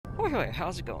Hey,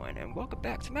 how's it going? And welcome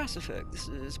back to Mass Effect. This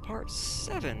is part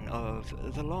 7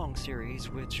 of the long series,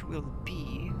 which will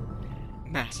be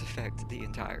Mass Effect the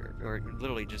entire, or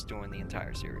literally just doing the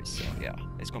entire series. So yeah,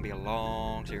 it's gonna be a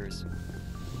long series.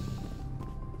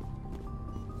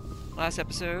 Last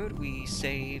episode, we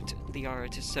saved Liara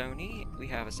to Sony. We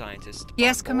have a scientist.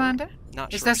 Yes, Commander?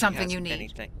 Not Is sure there she something has you need?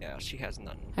 anything. Yeah, she has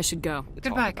nothing. I should go. to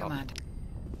Goodbye, talk about.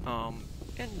 Commander.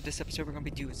 In this episode, we're gonna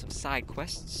be doing some side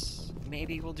quests.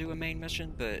 Maybe we'll do a main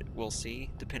mission, but we'll see,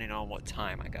 depending on what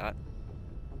time I got.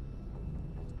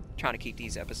 Trying to keep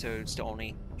these episodes to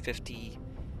only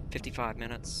 55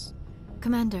 minutes.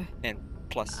 Commander, And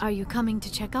plus, are you coming to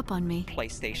check up on me?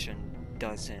 PlayStation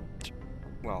doesn't,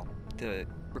 well, the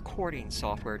recording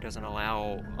software doesn't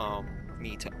allow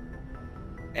me to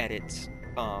edit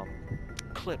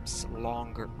clips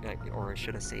longer, or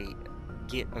should I say,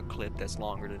 get a clip that's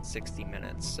longer than 60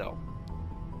 minutes, so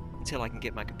until I can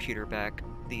get my computer back,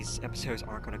 these episodes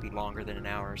aren't going to be longer than an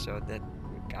hour, so that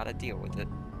we've got to deal with it.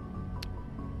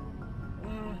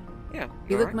 Yeah.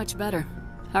 You look much better.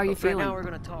 How are you feeling? Right now we're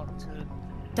going to talk to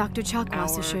Dr.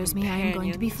 Chakwas assures me I am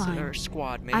going to be fine. our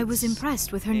squad mates. I was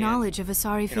impressed with her knowledge of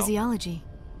Asari physiology.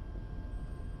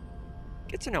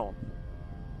 Get to know them.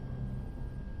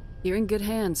 You're in good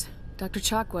hands. Dr.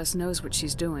 Chakwas knows what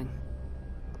she's doing.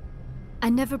 I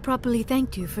never properly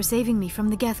thanked you for saving me from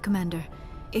the Geth, Commander.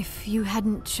 If you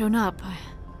hadn't shown up,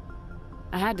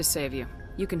 I had to save you.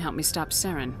 You can help me stop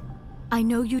Saren. I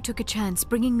know you took a chance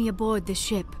bringing me aboard this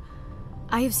ship.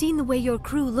 I have seen the way your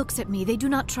crew looks at me. They do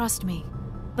not trust me.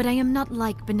 But I am not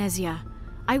like Benezia.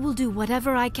 I will do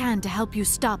whatever I can to help you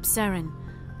stop Saren.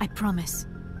 I promise.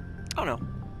 Oh no.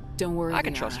 Don't worry, I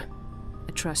can Liara. trust her.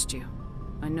 I trust you.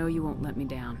 I know you won't let me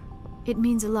down. It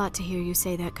means a lot to hear you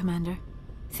say that, Commander.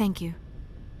 Thank you.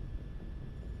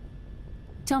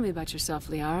 Tell me about yourself,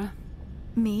 Liara.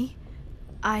 Me?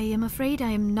 I am afraid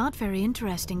I am not very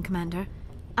interesting, Commander.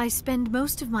 I spend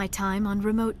most of my time on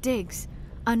remote digs,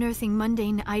 unearthing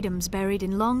mundane items buried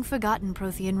in long-forgotten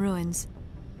Prothean ruins.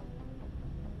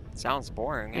 Sounds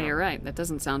boring. Yeah, you're right. That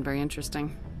doesn't sound very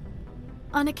interesting.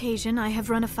 On occasion, I have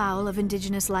run afoul of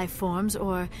indigenous life forms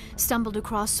or stumbled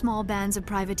across small bands of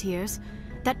privateers.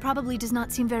 That probably does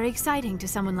not seem very exciting to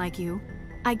someone like you.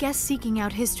 I guess seeking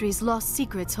out history's lost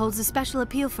secrets holds a special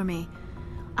appeal for me.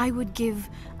 I would give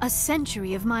a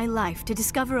century of my life to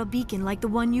discover a beacon like the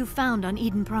one you found on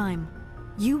Eden Prime.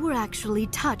 You were actually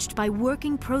touched by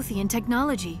working Prothean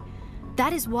technology.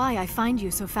 That is why I find you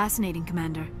so fascinating,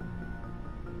 Commander.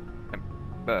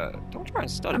 Don't try and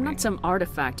study I'm me. not some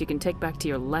artifact you can take back to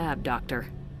your lab, Doctor.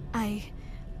 I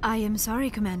am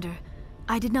sorry, Commander.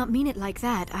 I did not mean it like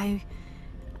that. I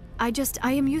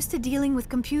am used to dealing with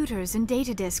computers and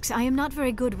data disks. I am not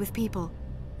very good with people.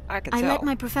 I can I tell. let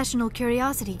my professional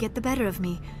curiosity get the better of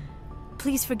me.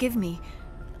 Please forgive me.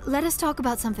 Let us talk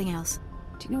about something else.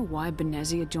 Do you know why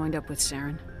Benezia joined up with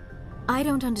Saren? I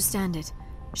don't understand it.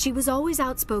 She was always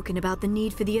outspoken about the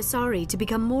need for the Asari to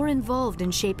become more involved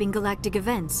in shaping galactic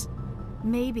events.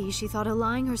 Maybe she thought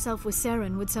allying herself with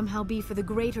Saren would somehow be for the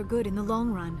greater good in the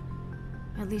long run.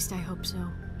 At least I hope so.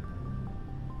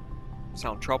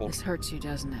 Sound troubled. This hurts you,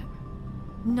 doesn't it?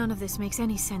 None of this makes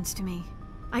any sense to me.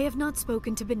 I have not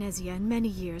spoken to Benezia in many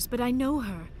years, but I know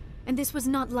her, and this was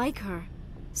not like her.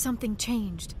 Something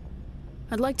changed.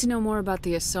 I'd like to know more about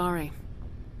the Asari.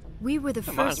 We were the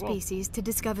Might first as well. species to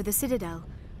discover the Citadel.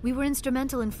 We were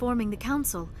instrumental in forming the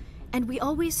Council, and we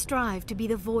always strive to be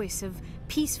the voice of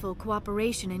peaceful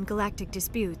cooperation in galactic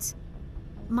disputes.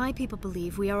 My people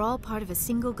believe we are all part of a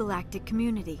single galactic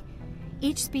community.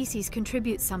 Each species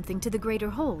contributes something to the greater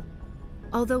whole.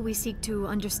 Although we seek to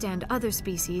understand other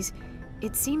species,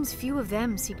 it seems few of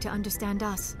them seek to understand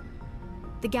us.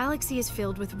 The galaxy is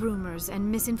filled with rumors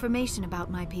and misinformation about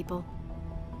my people.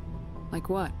 Like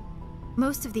what?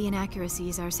 Most of the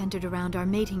inaccuracies are centered around our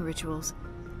mating rituals.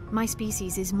 My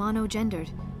species is monogendered.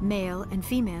 Male and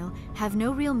female have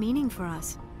no real meaning for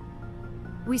us.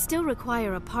 We still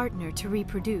require a partner to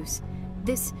reproduce.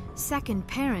 This second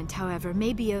parent, however,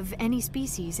 may be of any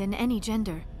species and any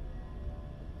gender.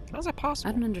 How's that possible?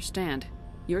 I don't understand.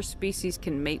 Your species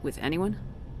can mate with anyone?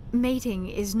 Mating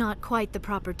is not quite the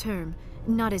proper term,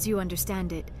 not as you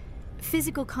understand it.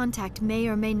 Physical contact may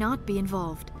or may not be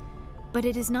involved, but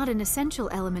it is not an essential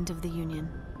element of the union.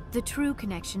 The true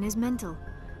connection is mental.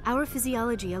 Our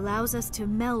physiology allows us to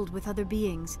meld with other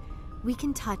beings. We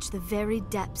can touch the very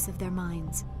depths of their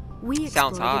minds. We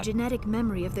Sounds explore the odd. genetic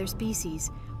memory of their species.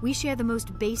 We share the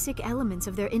most basic elements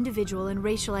of their individual and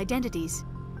racial identities.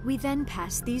 We then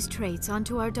pass these traits on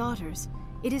to our daughters.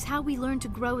 It is how we learn to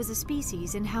grow as a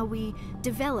species and how we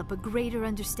develop a greater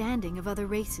understanding of other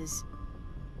races.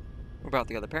 What about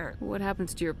the other parent? What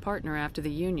happens to your partner after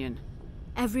the union?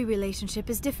 Every relationship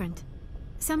is different.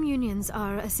 Some unions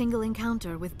are a single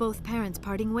encounter with both parents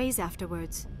parting ways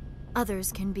afterwards.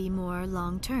 Others can be more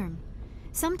long-term.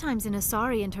 Sometimes an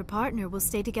Asari and her partner will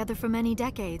stay together for many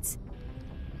decades.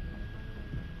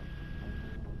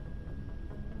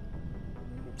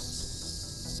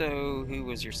 So, who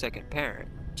was your second parent?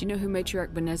 Do you know who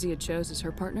Matriarch Benezia chose as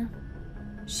her partner?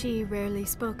 She rarely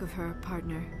spoke of her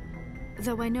partner.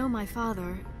 Though I know my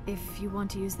father, if you want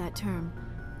to use that term,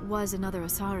 was another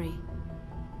Asari.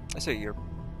 So you're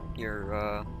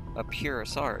a pure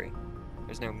Asari.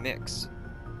 There's no mix.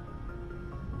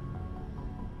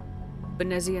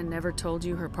 Benezia never told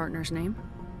you her partner's name?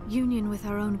 Union with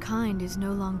our own kind is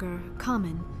no longer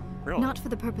common. Really? Not for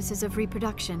the purposes of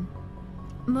reproduction.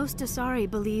 Most Asari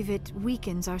believe it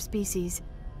weakens our species.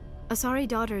 Asari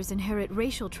daughters inherit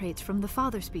racial traits from the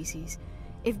father species.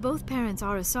 If both parents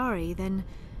are Asari, then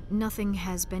nothing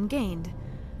has been gained,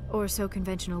 or so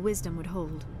conventional wisdom would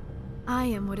hold. I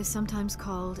am what is sometimes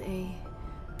called a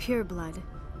pureblood.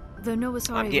 Though no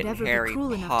Asari would ever Harry be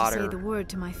cruel enough Potter. to say the word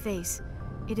to my face,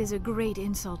 it is a great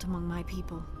insult among my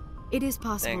people. It is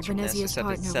possible Thanks for this, Benezia's except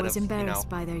partner instead was of, embarrassed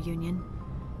by their union.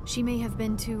 She may have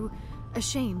been too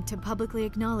ashamed to publicly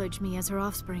acknowledge me as her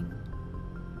offspring.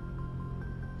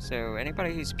 So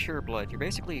anybody who's pure blood, you're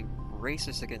basically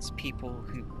racist against people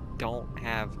who don't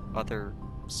have other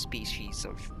species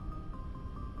of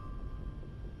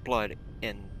blood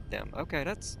in them. Okay,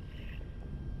 that's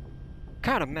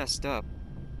kind of messed up.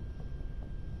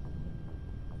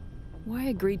 Why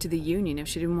agree to the union if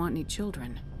she didn't want any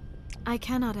children? I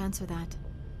cannot answer that.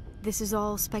 This is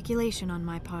all speculation on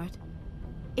my part.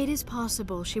 It is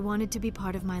possible she wanted to be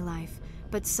part of my life,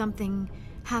 but something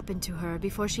happened to her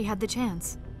before she had the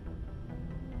chance.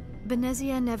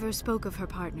 Benezia never spoke of her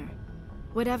partner.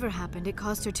 Whatever happened, it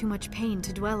caused her too much pain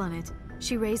to dwell on it.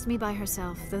 She raised me by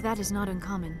herself, though that is not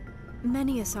uncommon.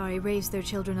 Many Asari raise their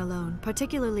children alone,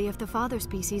 particularly if the father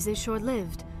species is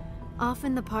short-lived.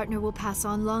 Often the partner will pass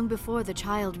on long before the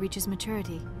child reaches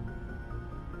maturity.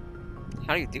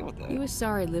 How do you deal with that? You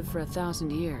Asari live for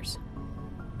 1,000 years.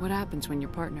 What happens when your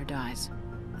partner dies?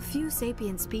 Few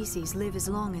sapient species live as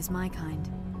long as my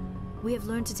kind. We have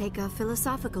learned to take a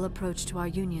philosophical approach to our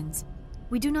unions.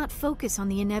 We do not focus on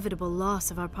the inevitable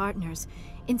loss of our partners.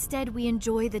 Instead, we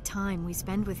enjoy the time we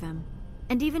spend with them.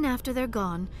 And even after they're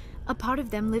gone, a part of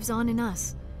them lives on in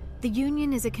us. The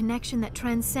union is a connection that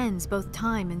transcends both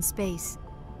time and space.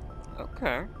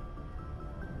 Okay.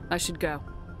 I should go.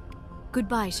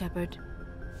 Goodbye, Shepard.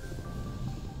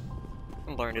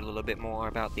 I learned a little bit more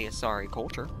about the Asari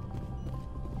culture.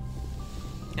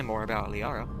 And more about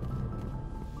Liara.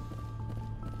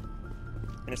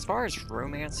 And as far as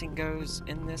romancing goes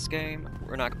in this game,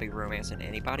 we're not going to be romancing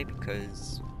anybody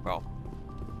because, well,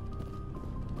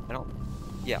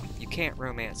 yeah, you can't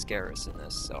romance Garrus in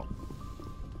this, so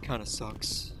kind of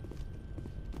sucks.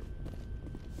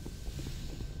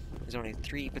 There's only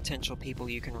 3 potential people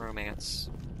you can romance.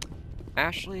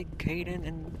 Ashley, Caden,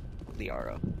 and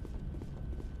Liara.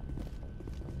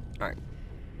 Alright,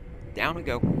 down we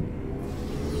go.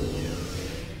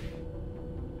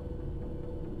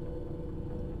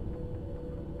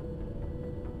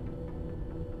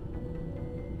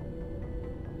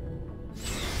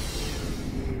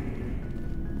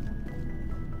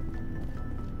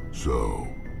 So,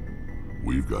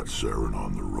 we've got Saren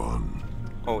on the run.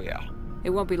 Oh yeah. It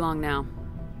won't be long now.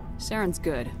 Saren's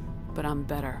good, but I'm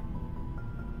better.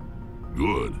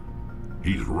 Good.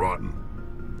 He's rotten.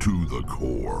 To the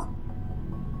core.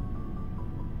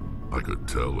 I could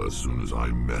tell as soon as I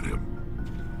met him.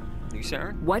 You,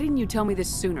 Saren? Why didn't you tell me this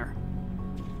sooner?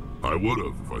 I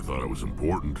would've if I thought I was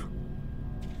important.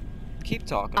 Keep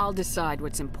talking. I'll decide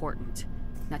what's important.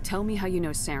 Now tell me how you know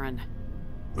Saren.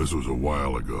 This was a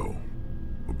while ago.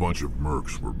 A bunch of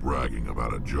mercs were bragging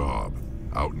about a job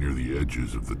out near the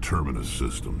edges of the Terminus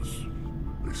systems.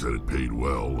 They said it paid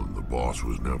well and the boss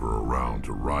was never around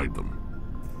to ride them.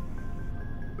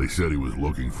 They said he was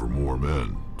looking for more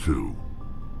men, too.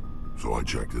 So I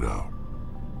checked it out.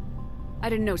 I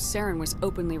didn't know Saren was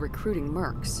openly recruiting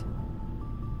mercs.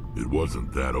 It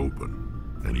wasn't that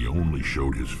open, and he only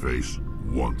showed his face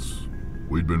once.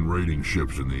 We'd been raiding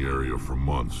ships in the area for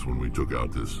months when we took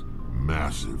out this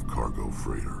massive cargo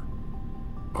freighter.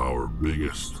 Our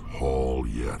biggest haul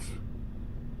yet.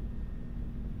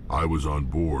 I was on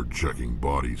board checking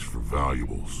bodies for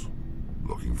valuables,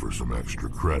 looking for some extra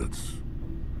credits.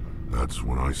 That's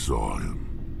when I saw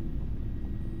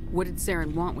him. What did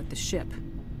Saren want with the ship?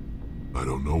 I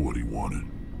don't know what he wanted.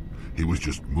 He was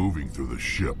just moving through the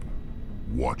ship,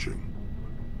 watching.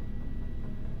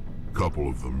 A couple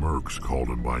of the mercs called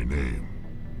him by name,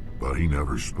 but he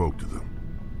never spoke to them.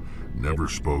 Never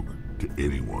spoke to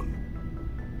anyone.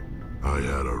 I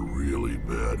had a really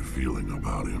bad feeling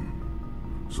about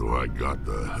him, so I got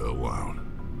the hell out.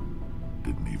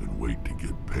 Didn't even wait to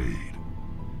get paid.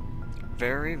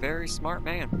 Very, very smart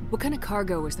man. What kind of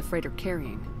cargo was the freighter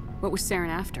carrying? What was Saren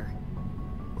after?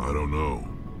 I don't know.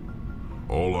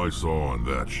 All I saw on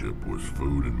that ship was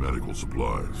food and medical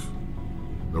supplies.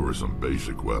 There were some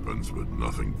basic weapons, but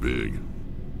nothing big.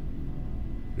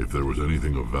 If there was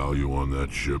anything of value on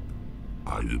that ship,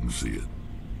 I didn't see it.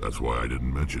 That's why I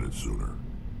didn't mention it sooner.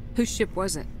 Whose ship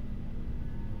was it?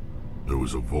 There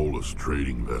was a Volus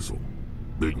trading vessel.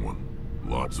 Big one.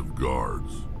 Lots of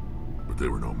guards. But they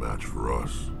were no match for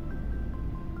us.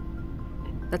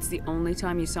 That's the only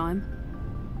time you saw him?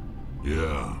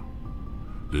 Yeah.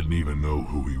 Didn't even know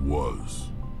who he was.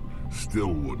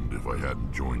 Still wouldn't if I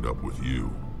hadn't joined up with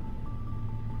you.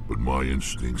 But my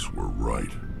instincts were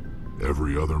right.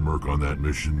 Every other merc on that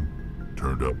mission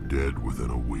turned up dead within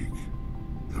a week.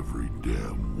 Every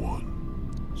damn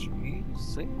one.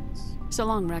 Jesus. So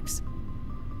long, Rex.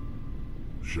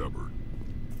 Shepard.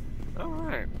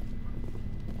 Alright.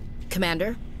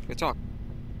 Commander? Good talk.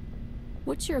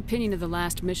 What's your opinion of the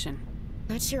last mission?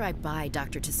 Not sure I buy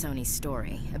Dr. Tassoni's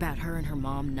story about her and her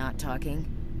mom not talking.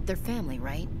 They're family,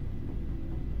 right?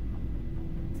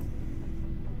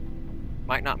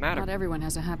 Might not matter. Not everyone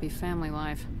has a happy family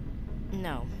life.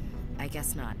 No, I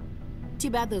guess not. Too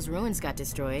bad those ruins got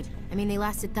destroyed. I mean, they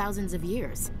lasted thousands of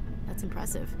years. That's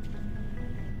impressive.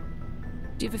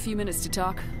 Do you have a few minutes to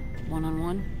talk?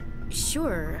 One-on-one?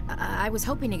 Sure. I was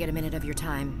hoping to get a minute of your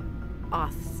time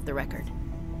off the record.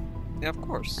 Yeah, of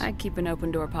course. I keep an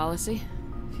open door policy.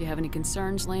 If you have any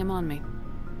concerns, lay them on me.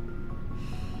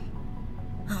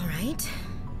 All right.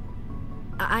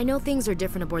 I know things are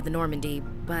different aboard the Normandy,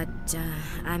 but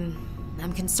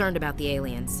I'm concerned about the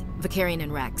aliens, Vicarian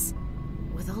and Rex.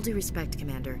 With all due respect,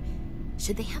 Commander,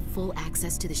 should they have full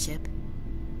access to the ship?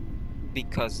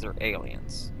 Because they're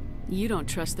aliens. You don't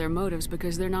trust their motives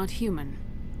because they're not human.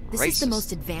 This is the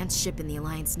most advanced ship in the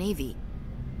Alliance Navy.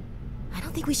 I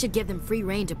don't think we should give them free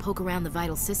rein to poke around the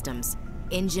vital systems.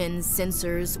 Engines,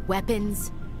 sensors,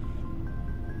 weapons.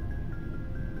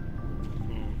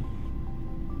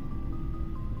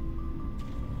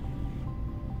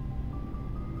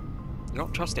 You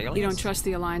don't trust aliens? You don't trust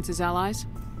the Alliance's allies?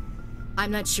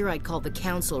 I'm not sure I'd call the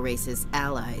Council races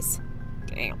allies.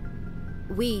 Damn.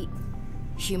 We,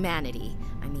 humanity,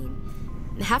 I mean,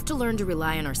 have to learn to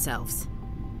rely on ourselves.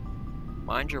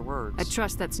 Mind your words. I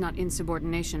trust that's not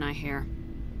insubordination, I hear.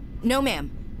 No,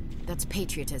 ma'am. That's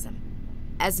patriotism.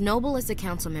 As noble as the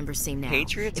council members seem now,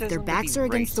 Patriotism if their would backs be are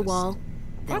against the racist. wall,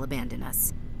 they'll What? abandon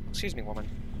us. Excuse me, woman.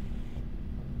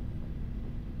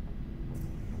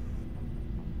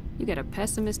 You got a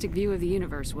pessimistic view of the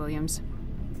universe, Williams.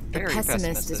 A Very pessimist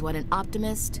pessimistic. is what an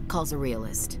optimist calls a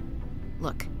realist.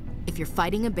 Look, if you're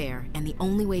fighting a bear and the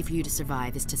only way for you to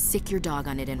survive is to sick your dog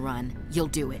on it and run, you'll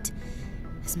do it.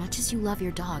 As much as you love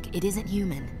your dog, it isn't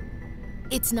human.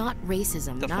 It's not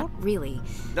racism, The not fuck? really.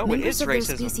 No, it Members is of their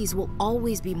racism. species will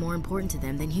always be more important to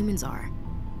them than humans are.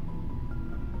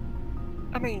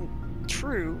 I mean,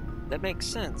 true. That makes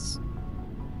sense.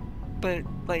 But,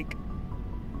 like,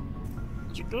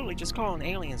 you're literally just calling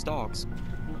aliens dogs.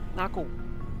 Not cool.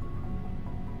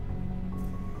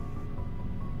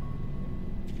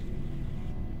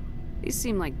 These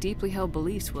seem like deeply held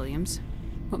beliefs, Williams.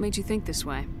 What made you think this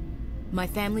way? My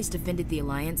family's defended the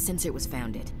Alliance since it was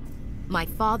founded. My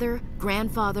father,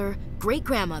 grandfather,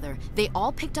 great-grandmother, they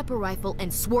all picked up a rifle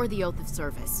and swore the oath of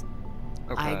service.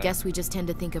 Okay. I guess we just tend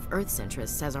to think of Earth's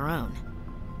interests as our own.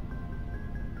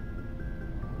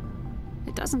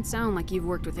 It doesn't sound like you've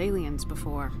worked with aliens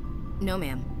before. No,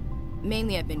 ma'am.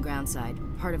 Mainly I've been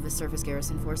groundside, part of the surface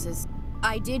garrison forces.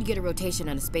 I did get a rotation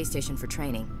on a space station for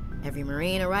training. Every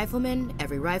Marine a rifleman,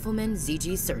 every rifleman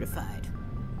ZG certified.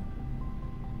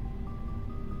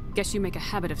 Guess you make a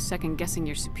habit of second-guessing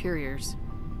your superiors.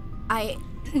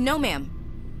 No, ma'am.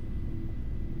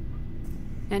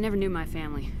 I never knew my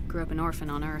family. Grew up an orphan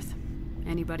on Earth.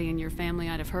 Anybody in your family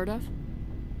I'd have heard of?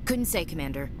 Couldn't say,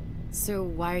 Commander. So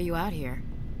why are you out here?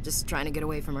 Just trying to get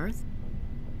away from Earth?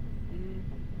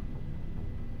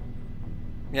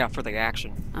 Yeah, for the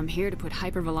action. I'm here to put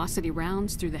hypervelocity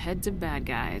rounds through the heads of bad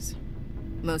guys.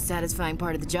 Most satisfying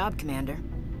part of the job, Commander.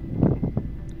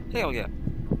 Hell yeah.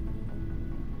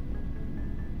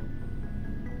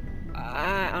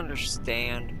 I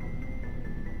understand.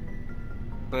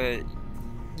 But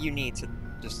you need to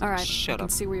just All right, I shut can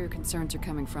up. see where your concerns are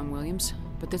coming from, Williams.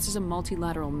 But this is a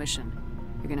multilateral mission.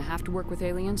 You're gonna have to work with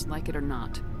aliens, like it or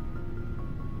not.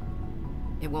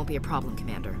 It won't be a problem,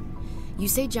 Commander. You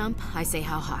say jump, I say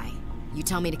how high. You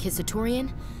tell me to kiss a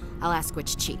Turian, I'll ask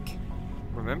which cheek.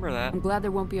 Remember that. I'm glad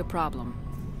there won't be a problem.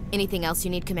 Anything else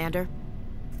you need, Commander?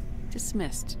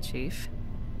 Dismissed, Chief.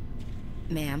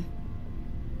 Ma'am.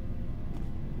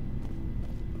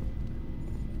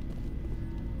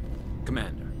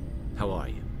 Commander, how are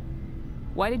you?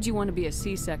 Why did you want to be a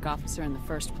C-Sec officer in the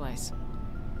first place?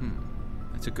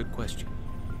 That's a good question.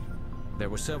 There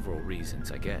were several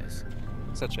reasons, I guess.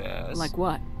 Such as... Like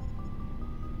what?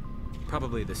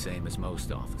 Probably the same as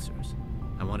most officers.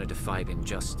 I wanted to fight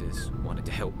injustice, wanted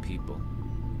to help people.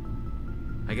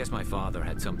 I guess my father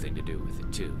had something to do with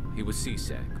it too. He was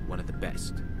C-Sec, one of the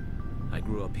best. I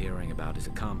grew up hearing about his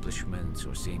accomplishments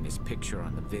or seeing his picture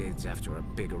on the vids after a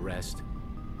big arrest.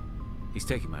 He's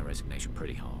taking my resignation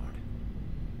pretty hard.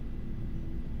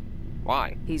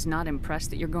 Why? He's not impressed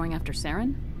that you're going after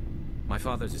Saren? My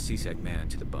father's a C-Sec man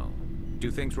to the bone.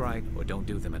 Do things right or don't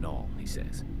do them at all, he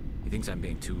says. He thinks I'm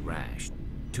being too rash,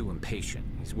 too impatient.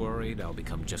 He's worried I'll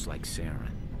become just like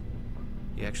Saren.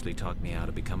 He actually talked me out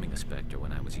of becoming a Spectre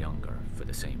when I was younger, for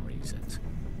the same reasons.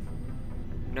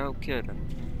 No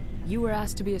kidding. You were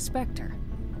asked to be a Spectre.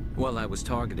 Well, I was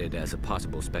targeted as a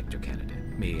possible Spectre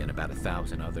candidate, me and about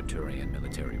 1,000 other Turian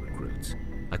military recruits.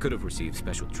 I could have received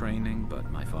special training, but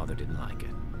my father didn't like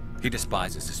it. He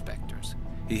despises the Spectres.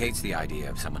 He hates the idea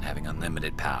of someone having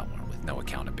unlimited power with no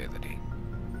accountability.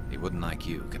 He wouldn't like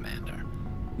you, Commander.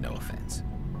 No offense.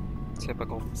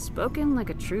 Typical. Spoken like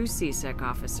a true C-Sec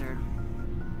officer.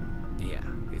 Yeah,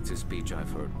 it's a speech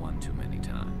I've heard one too many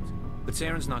times. But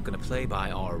Saren's not going to play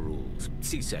by our rules,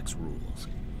 C-Sec's rules.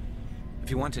 If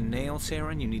you want to nail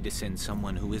Saren, you need to send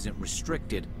someone who isn't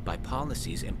restricted by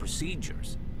policies and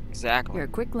procedures. Exactly. You're a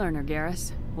quick learner,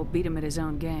 Garrus. We'll beat him at his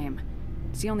own game.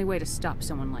 It's the only way to stop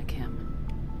someone like him.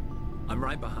 I'm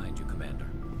right behind you, Commander.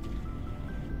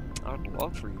 I'd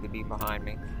love for you to be behind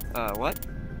me. What?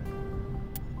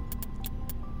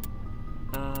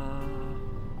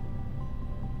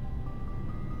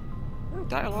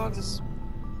 Dialogues is...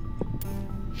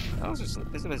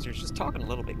 You're just talking a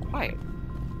little bit quiet.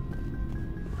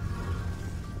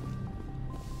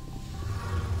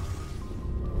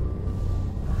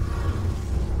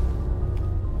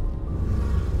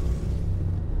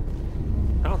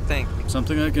 I don't think...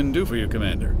 Something I can do for you,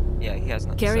 Commander. Yeah, he has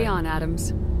nothing to Carry say. on,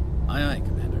 Adams. Aye, aye,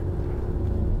 Commander.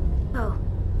 Oh,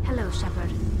 hello,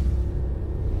 Shepard.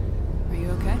 Are you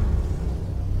okay?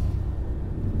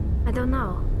 I don't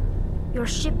know. Your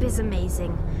ship is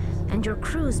amazing, and your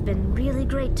crew's been really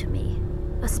great to me,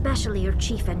 especially your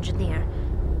chief engineer.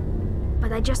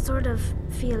 But I just sort of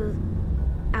feel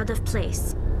out of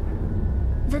place.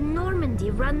 The Normandy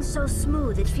runs so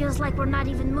smooth it feels like we're not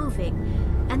even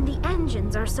moving, and the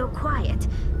engines are so quiet.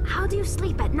 How do you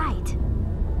sleep at night?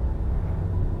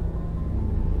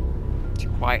 Too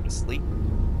quiet to sleep.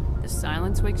 The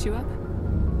silence wakes you up?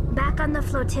 Back on the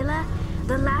flotilla,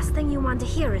 the last thing you want to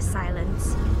hear is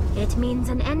silence. It means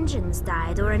an engine's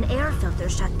died or an air filter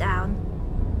shut down.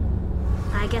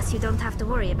 I guess you don't have to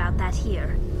worry about that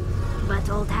here. But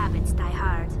old habits die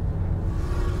hard.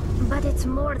 But it's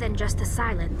more than just the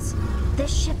silence.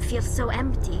 This ship feels so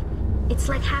empty. It's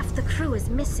like half the crew is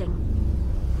missing.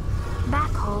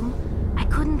 Back home, I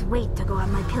couldn't wait to go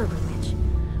on my pilgrimage.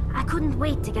 I couldn't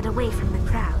wait to get away from the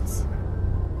crowds.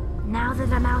 Now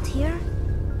that I'm out here,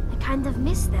 I kind of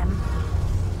miss them.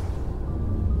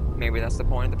 Maybe that's the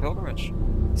point of the pilgrimage.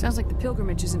 Sounds like the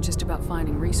pilgrimage isn't just about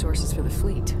finding resources for the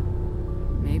fleet.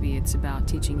 Maybe it's about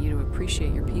teaching you to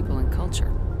appreciate your people and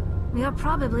culture. You're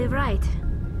probably right.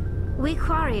 We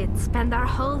Quarians spend our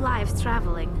whole lives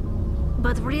traveling,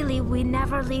 but really we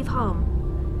never leave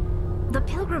home. The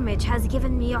pilgrimage has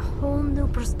given me a whole new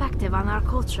perspective on our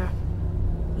culture.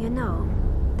 You know,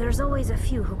 there's always a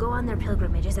few who go on their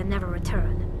pilgrimages and never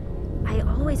return. I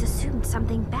always assumed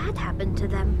something bad happened to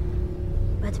them.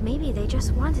 But maybe they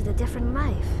just wanted a different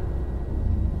life.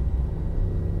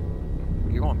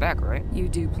 You're going back, right? You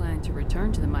do plan to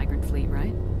return to the migrant fleet,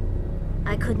 right?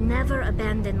 I could never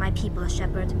abandon my people,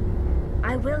 Shepard.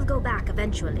 I will go back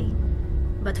eventually.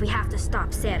 But we have to stop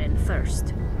Saren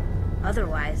first.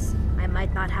 Otherwise, I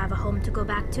might not have a home to go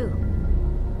back to.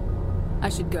 I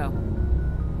should go.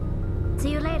 See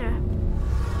you later.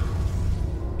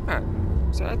 Alright,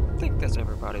 so I think that's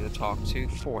everybody to talk to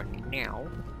for now.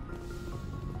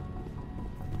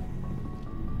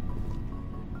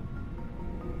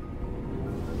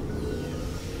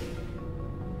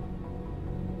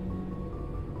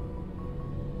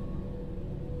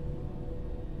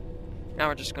 Now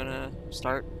we're just gonna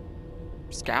start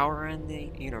scouring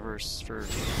the universe for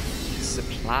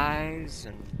supplies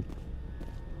and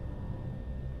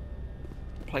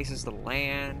places to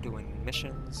land, doing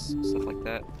missions, stuff like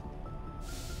that.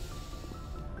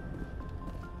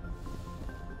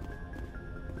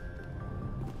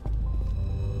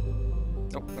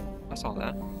 Oh, I saw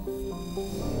that.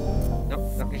 Nope,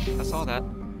 okay, I saw that.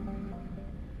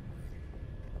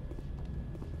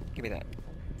 Give me that.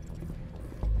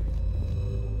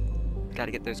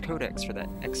 Gotta get those codex for that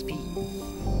XP.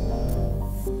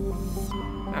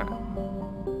 Alright.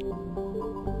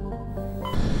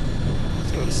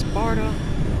 Let's go to Sparta.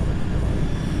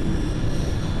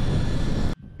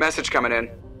 Message coming in.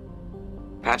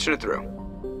 Patching it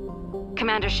through.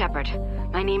 Commander Shepard,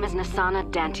 my name is Nasana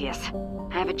Dantius.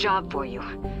 I have a job for you.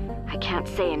 I can't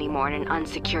say any more in an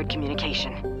unsecured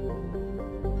communication.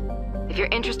 If you're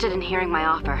interested in hearing my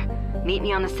offer, meet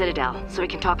me on the Citadel so we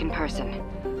can talk in person.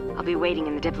 I'll be waiting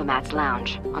in the Diplomat's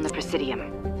Lounge on the Presidium.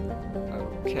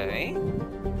 Okay.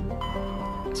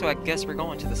 So I guess we're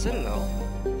going to the Citadel.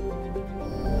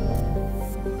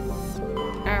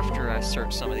 After I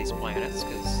search some of these planets,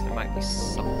 because there might be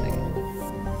something.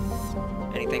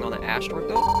 Anything on the asteroid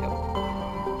belt?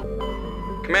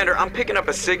 Yep. Commander, I'm picking up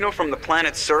a signal from the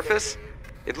planet's surface.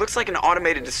 It looks like an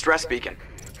automated distress beacon.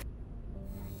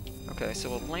 Okay, so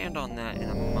we'll land on that in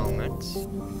a moment.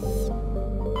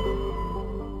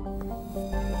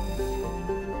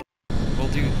 We'll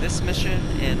do this mission,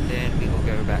 and then we will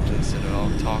go back to the Citadel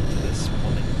and talk to this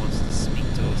woman who wants to speak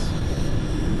to us.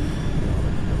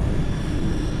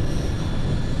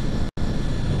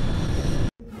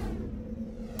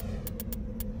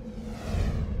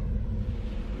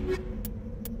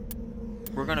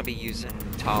 We're gonna be using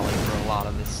Tali for a lot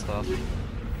of this stuff.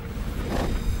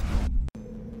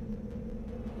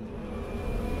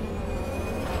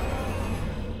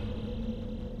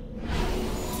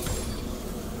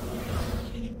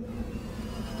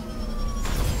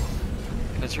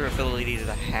 Because her ability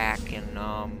to hack and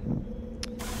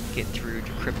get through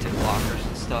decrypted blockers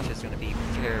and stuff is gonna be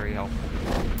very helpful.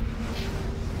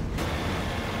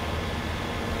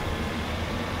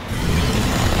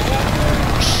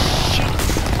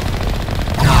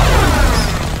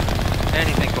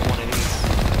 Anything but one of these.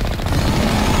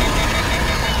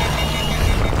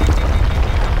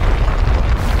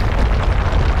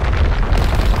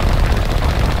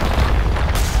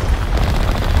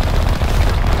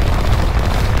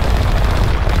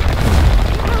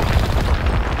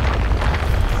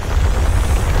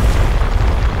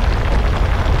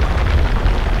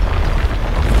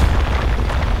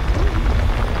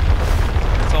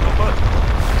 It's on my butt.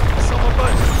 It's on my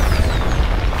butt.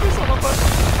 It's on my butt.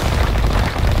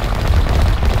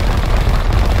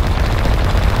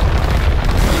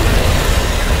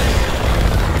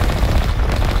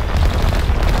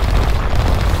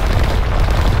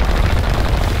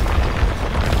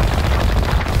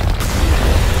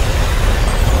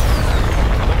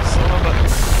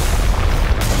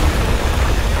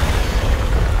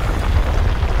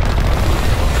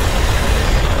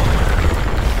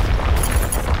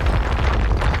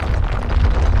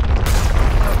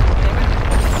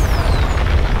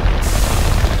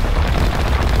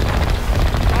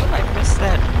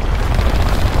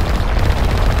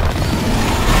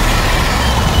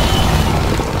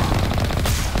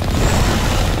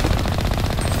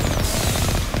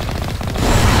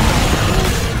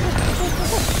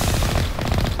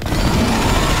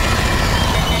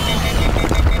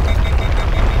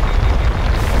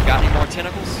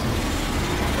 Tentacles?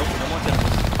 Nope, no more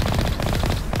tentacles.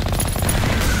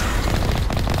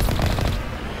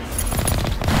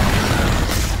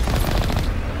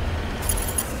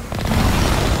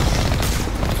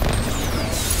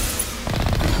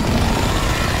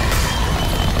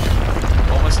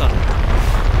 Almost done.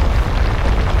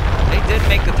 They did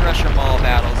make the Thresher Maul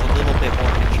battles a little bit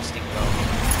more interesting though.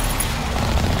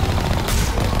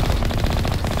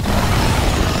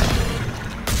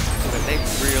 They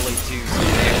really do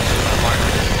damage to the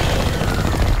market.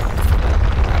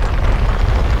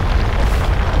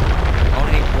 I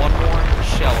only need one more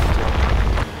shell to him.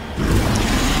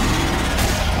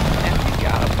 And we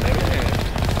got him there.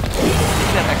 Give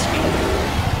me that XP.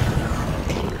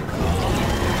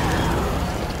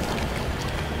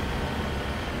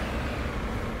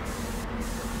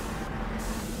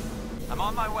 I'm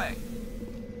on my way.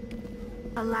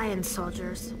 Alliance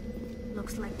soldiers.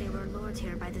 Looks like they were lured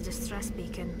here by the distress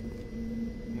beacon.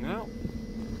 No.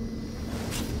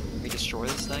 We destroy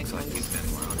this thing? Looks like these men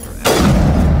were under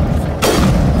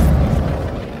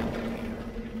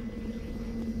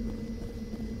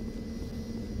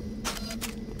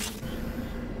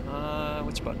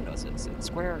which button does it? Is it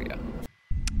square? Yeah.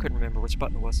 Couldn't remember which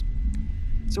button it was.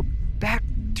 So, back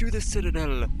to the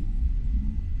Citadel.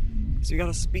 So we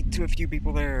gotta speak to a few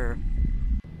people there.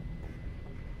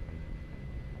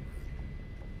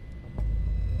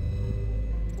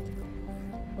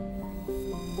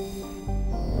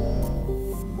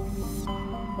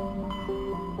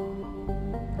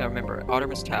 Now remember,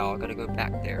 Artemis Tower, gotta go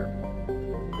back there.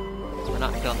 So we're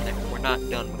not done there. We're not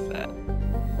done with that.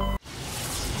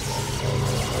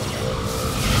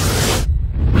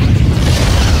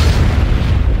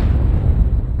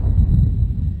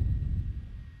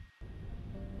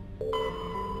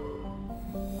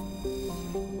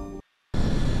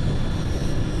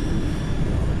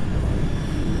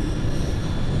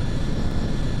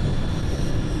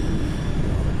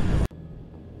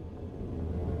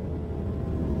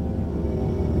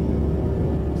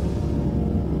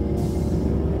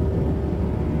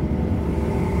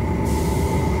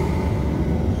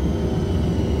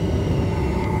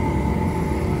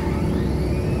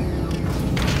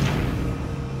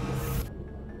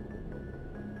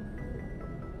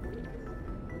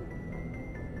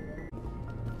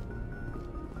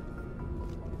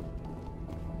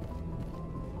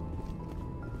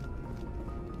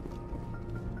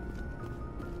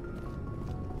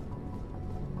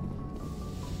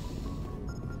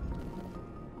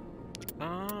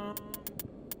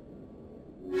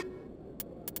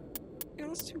 Yeah,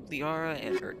 let's do Liara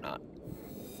and Erdnot.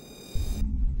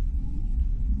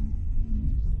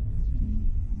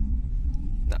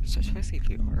 No, should I say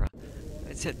Liara?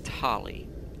 It said Tali.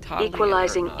 Tali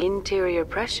Equalizing and Erdnot. interior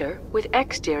pressure with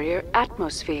exterior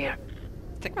atmosphere.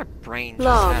 I think my brain just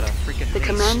had a Logged. freaking The mini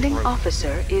commanding stroke.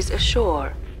 officer is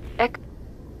ashore.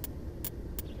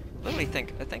 I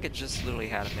think it just literally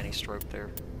had a mini stroke there.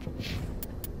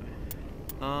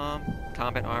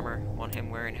 Combat armor. Want him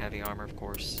wearing heavy armor, of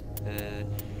course.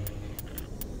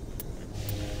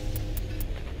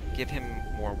 Give him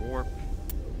more warp.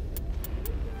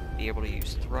 Be able to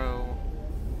use throw.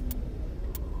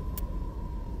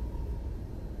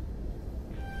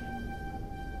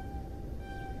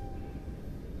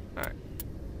 Alright.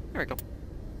 There we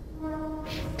go.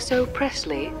 So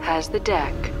Presley has the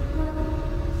deck.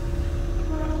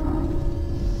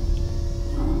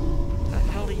 The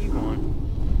hell are you on?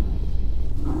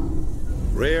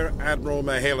 Rear Admiral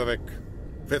Mihailovic,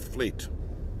 5th Fleet.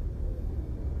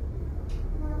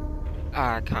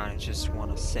 I kinda just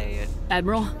wanna say it.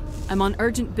 Admiral, I'm on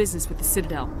urgent business with the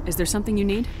Citadel. Is there something you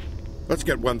need? Let's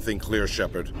get one thing clear,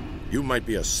 Shepard. You might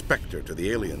be a specter to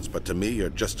the aliens, but to me, you're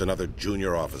just another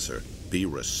junior officer. Be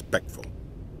respectful.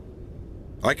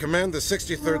 I command the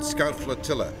 63rd Scout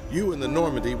Flotilla. You and the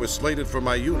Normandy were slated for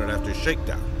my unit after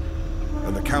shakedown.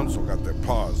 And the Council got their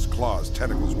paws, claws,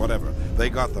 tentacles, whatever. They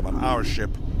got them on our ship,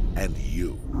 and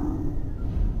you.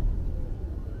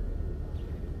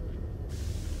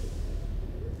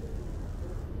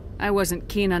 I wasn't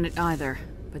keen on it either,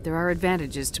 but there are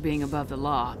advantages to being above the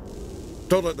law.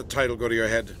 Don't let the title go to your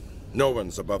head. No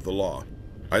one's above the law.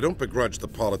 I don't begrudge the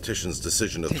politician's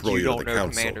decision to throw you to the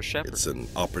Council. Commander Shepard. It's an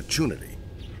opportunity.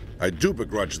 I do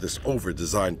begrudge this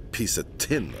over-designed piece of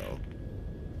tin, though.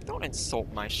 Don't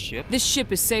insult my ship. This ship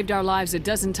has saved our lives a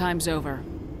dozen times over.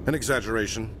 An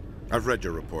exaggeration. I've read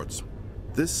your reports.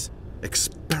 This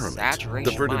experiment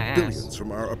Exaggeration, diverted my ass. billions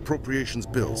from our appropriations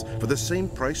bills. For the same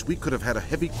price, we could have had a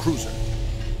heavy cruiser.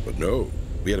 But no,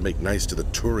 we had to make nice to the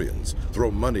Turians, throw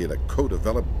money at a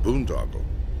co-developed boondoggle.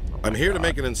 I'm here to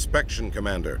make an inspection,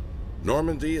 Commander.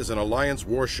 Normandy is an Alliance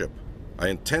warship. I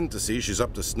intend to see she's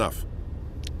up to snuff.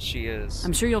 She is.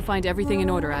 I'm sure you'll find everything in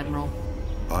order, Admiral.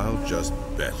 I'll just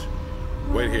bet.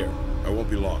 Wait here. I won't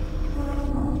be long.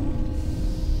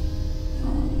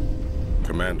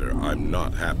 Commander, I'm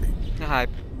not happy. I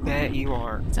bet you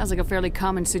are. Sounds like a fairly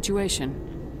common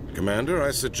situation. Commander, I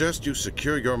suggest you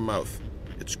secure your mouth.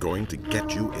 It's going to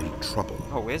get you in trouble.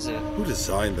 Oh, is it? Who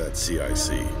designed that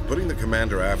CIC? Putting the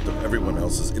commander aft of everyone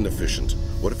else is inefficient.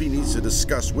 What if he needs to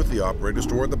discuss with the operators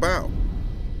toward the bow?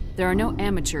 There are no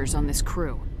amateurs on this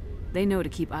crew. They know to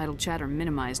keep idle chatter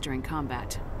minimized during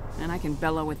combat. And I can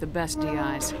bellow with the best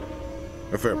DIs.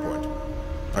 A fair point.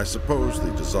 I suppose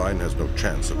the design has no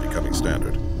chance of becoming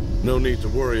standard. No need to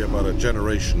worry about a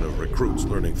generation of recruits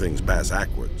learning things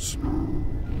bass-ackwards.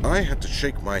 I had to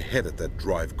shake my head at that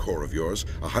drive core of yours.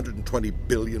 120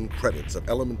 billion credits of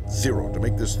element 0 to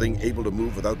make this thing able to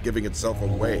move without giving itself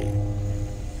away.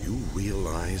 You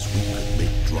realize we could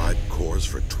make drive cores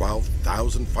for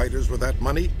 12,000 fighters with that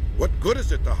money? What good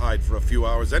is it to hide for a few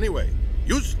hours anyway?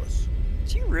 Useless.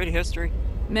 Did you read history?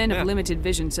 Men Yeah. of limited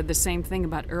vision said the same thing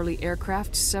about early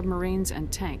aircraft, submarines,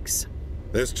 and tanks.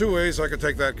 There's two ways I could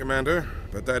take that, Commander,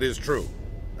 but that is true.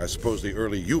 I suppose the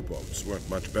early U-boats weren't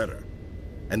much better.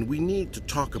 And we need to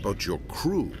talk about your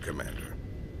crew, Commander.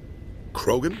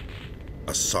 Krogan?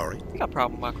 A sorry? You got a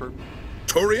problem with my crew?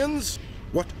 Turians?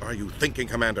 What are you thinking,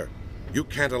 Commander? You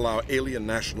can't allow alien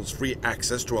nationals free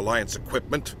access to Alliance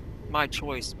equipment? My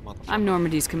choice, motherfucker. I'm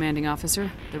Normandy's commanding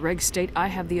officer. The regs state I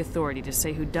have the authority to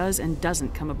say who does and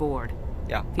doesn't come aboard.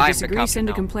 Yeah, If you I'm the disagree, captain send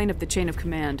a now. complaint up the chain of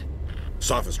command.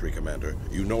 Sophistry, Commander.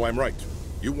 You know I'm right.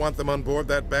 You want them on board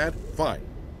that bad? Fine.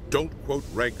 Don't quote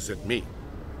regs at me.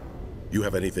 You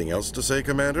have anything else to say,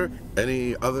 Commander?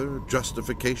 Any other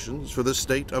justifications for the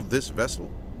state of this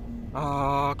vessel?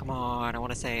 Oh, come on. I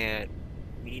want to say it.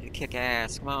 We need to kick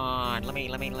ass. Come on. Let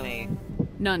me.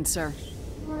 None, sir.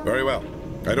 Very well.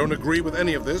 I don't agree with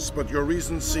any of this, but your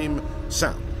reasons seem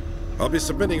sound. I'll be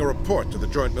submitting a report to the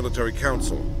Joint Military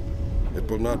Council. It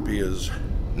will not be as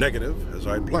negative as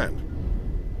I'd planned.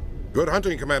 Good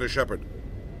hunting, Commander Shepard.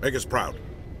 Make us proud.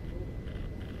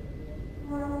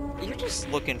 You're just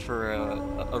looking for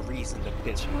a reason to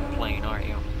bitch and complain, aren't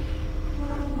you?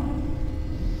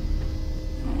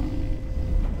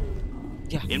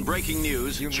 Yeah. In breaking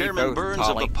news, You and me Chairman both, Burns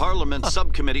Polly. of the Parliament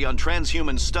Subcommittee on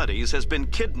Transhuman Studies has been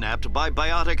kidnapped by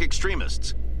biotic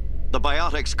extremists. The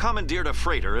biotics commandeered a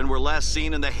freighter and were last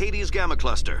seen in the Hades Gamma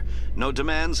Cluster. No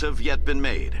demands have yet been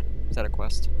made. Is that a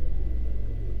quest?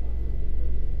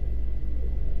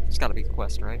 It's gotta be a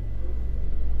quest, right?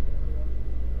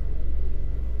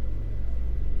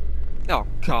 Oh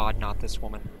god, not this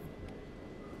woman.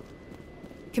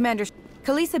 Commander,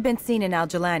 Khaleesa been seen in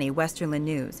Al-Jalani, Westerland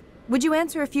News. Would you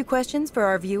answer a few questions for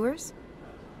our viewers?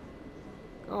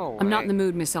 Go away. I'm not in the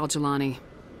mood, Miss Al-Jalani.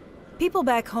 People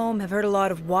back home have heard a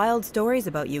lot of wild stories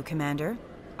about you, Commander.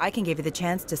 I can give you the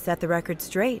chance to set the record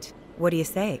straight. What do you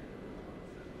say?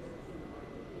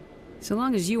 So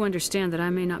long as you understand that I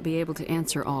may not be able to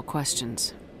answer all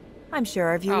questions. I'm sure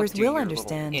our viewers I'll do will your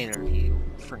understand. little interview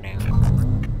for now.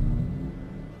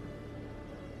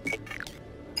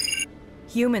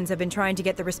 Humans have been trying to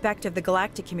get the respect of the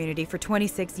galactic community for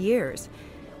 26 years.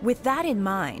 With that in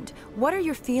mind, what are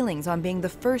your feelings on being the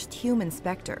first human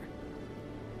Spectre?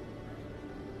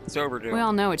 It's overdue. We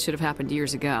all know it should have happened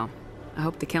years ago. I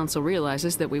hope the Council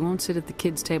realizes that we won't sit at the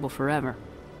kids' table forever.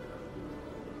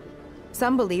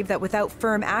 Some believe that without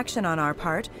firm action on our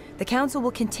part, the Council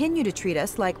will continue to treat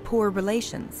us like poor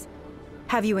relations.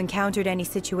 Have you encountered any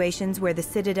situations where the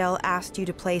Citadel asked you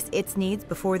to place its needs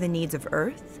before the needs of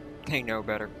Earth? They know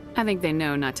better. I think they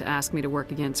know not to ask me to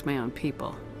work against my own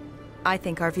people. I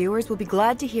think our viewers will be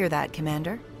glad to hear that,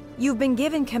 Commander. You've been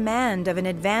given command of an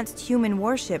advanced human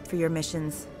warship for your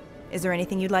missions. Is there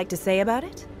anything you'd like to say about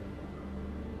it?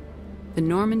 The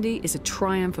Normandy is a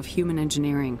triumph of human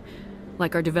engineering.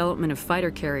 Like our development of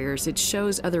fighter carriers, it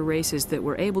shows other races that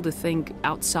we're able to think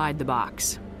outside the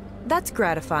box. That's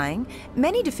gratifying.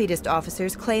 Many defeatist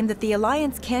officers claim that the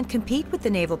Alliance can't compete with the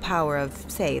naval power of,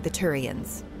 say, the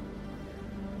Turians.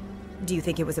 Do you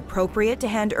think it was appropriate to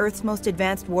hand Earth's most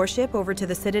advanced warship over to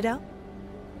the Citadel?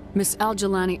 Miss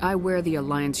Al-Jalani, I wear the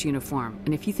Alliance uniform,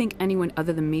 and if you think anyone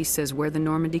other than me says where the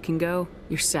Normandy can go,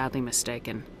 you're sadly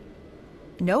mistaken.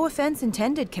 No offense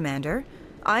intended, Commander.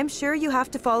 I'm sure you have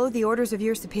to follow the orders of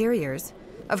your superiors.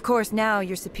 Of course, now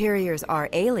your superiors are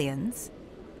aliens.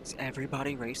 Is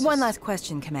everybody racist? One last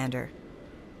question, Commander.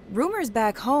 Rumors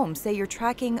back home say you're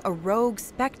tracking a rogue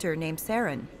Spectre named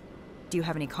Saren. Do you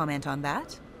have any comment on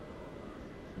that?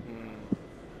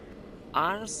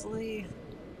 Honestly,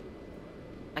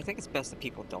 I think it's best that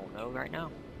people don't know right now.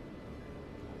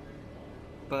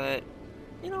 But,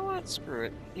 you know what? Screw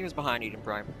it. He was behind Eden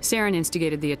Prime. Saren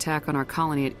instigated the attack on our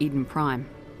colony at Eden Prime.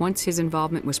 Once his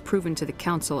involvement was proven to the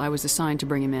Council, I was assigned to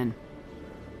bring him in.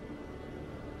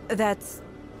 That's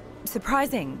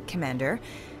surprising, Commander.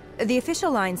 The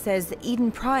official line says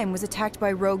Eden Prime was attacked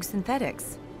by rogue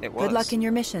synthetics. It was. Good luck in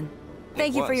your mission.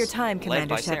 Thank you for your time, Led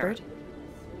Commander by Shepard. Saren.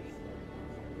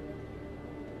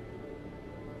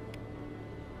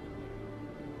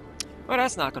 Well,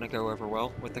 that's not going to go over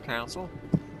well with the Council.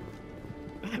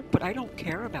 But I don't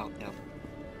care about them.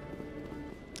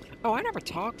 Oh, I never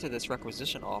talked to this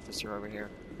requisition officer over here.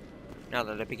 Now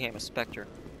that I became a Spectre.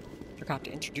 Forgot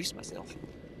to introduce myself.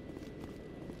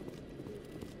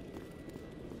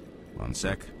 One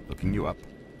sec. Looking you up.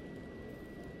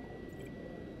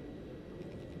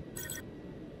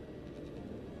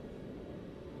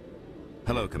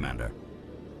 Hello, Commander.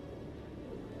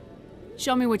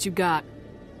 Show me what you got.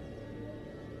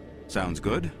 Sounds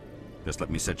good. Just let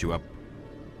me set you up.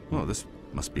 Oh, this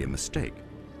must be a mistake.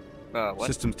 What?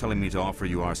 System's telling me to offer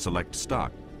you our select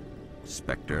stock.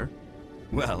 Spectre?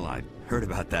 Well, I heard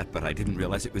about that, but I didn't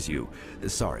realize it was you.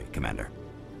 Sorry, Commander.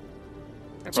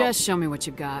 Just show me what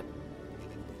you got.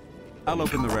 I'll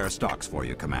open the rare stocks for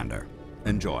you, Commander.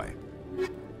 Enjoy.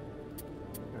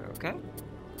 Okay.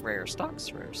 Rare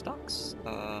stocks, rare stocks.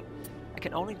 I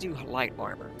can only do light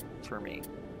armor for me.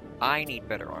 I need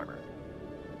better armor.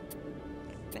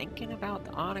 Thinking about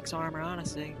the Onyx armor,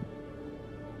 honestly.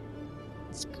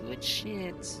 It's good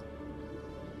shit.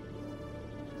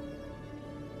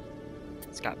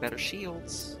 It's got better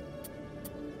shields.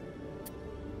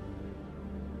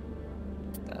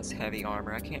 That's heavy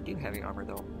armor. I can't do heavy armor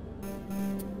though.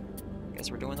 Guess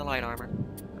we're doing the light armor.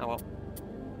 Oh well.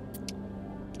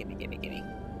 Gimme, gimme, gimme.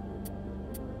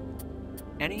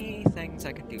 Any things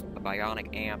I could do? A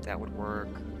bionic amp, that would work.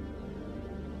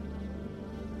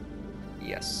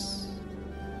 Yes.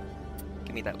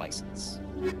 Give me that license.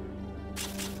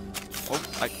 Oh,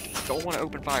 I don't want to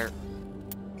open fire.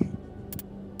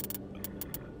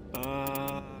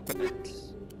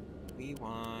 Equipment. We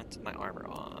want my armor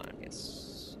on.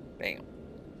 Yes. Bam.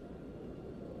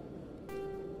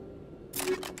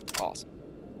 Awesome.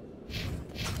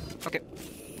 Okay.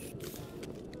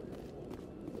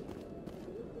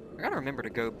 I gotta remember to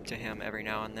go to him every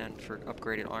now and then for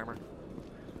upgraded armor.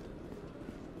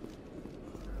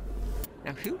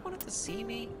 Now, who wanted to see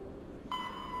me?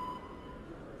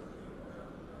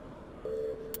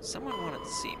 Someone wanted to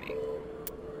see me.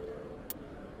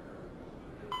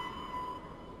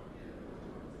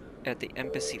 At the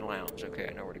Embassy Lounge. Okay,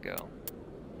 I know where to go.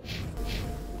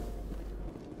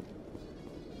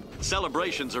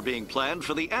 Celebrations are being planned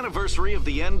for the anniversary of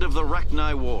the end of the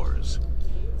Rachni Wars.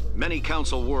 Many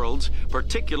Council worlds,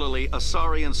 particularly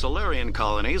Asari and Solarian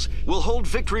colonies, will hold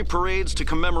victory parades to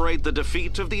commemorate the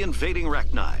defeat of the invading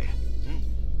Rachni.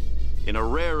 In a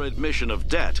rare admission of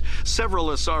debt, several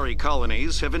Asari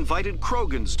colonies have invited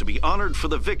Krogans to be honored for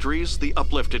the victories the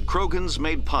uplifted Krogans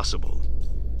made possible.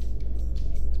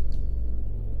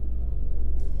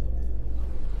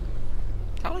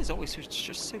 Tali's always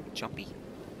just so jumpy.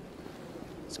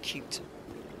 It's cute.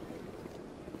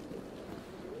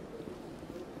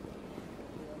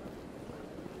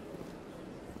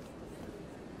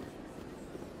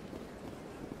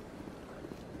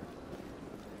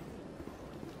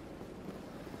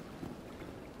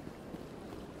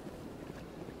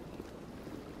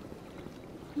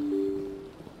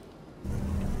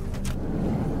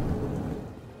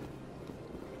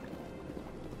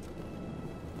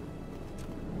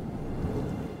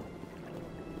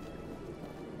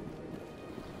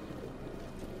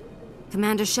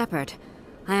 Commander Shepard,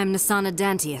 I am Nasana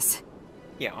Dantius.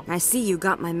 Yeah. I see you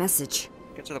got my message.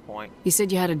 Get to the point. You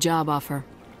said you had a job offer.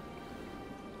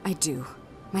 I do.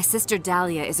 My sister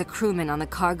Dahlia is a crewman on the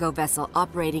cargo vessel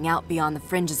operating out beyond the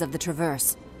fringes of the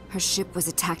Traverse. Her ship was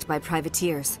attacked by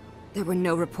privateers. There were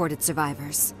no reported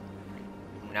survivors.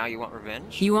 Now you want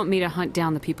revenge? You want me to hunt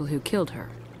down the people who killed her?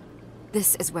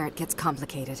 This is where it gets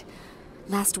complicated.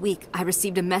 Last week, I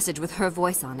received a message with her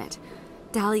voice on it.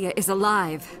 Dahlia is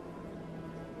alive.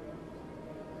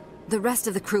 The rest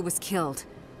of the crew was killed,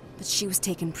 but she was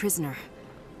taken prisoner.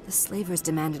 The slavers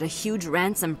demanded a huge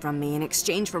ransom from me in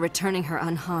exchange for returning her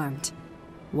unharmed.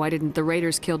 Why didn't the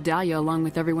raiders kill Dahlia along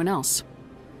with everyone else?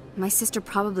 My sister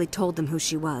probably told them who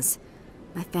she was.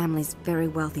 My family's very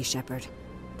wealthy, Shepard.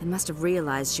 They must have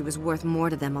realized she was worth more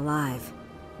to them alive.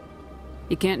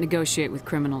 You can't negotiate with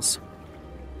criminals.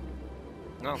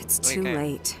 No, it's too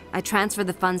late. I transferred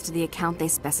the funds to the account they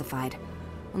specified.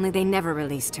 Only they never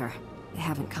released her. They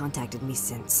haven't contacted me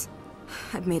since.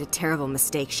 I've made a terrible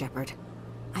mistake, Shepard.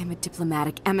 I'm a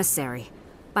diplomatic emissary.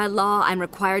 By law, I'm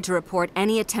required to report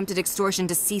any attempted extortion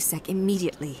to CSEC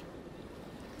immediately.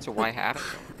 So why haven't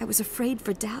you? I was afraid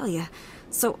for Dahlia,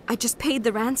 so I just paid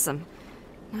the ransom.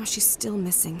 Now she's still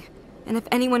missing. And if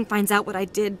anyone finds out what I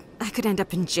did, I could end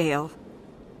up in jail.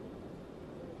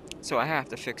 So I have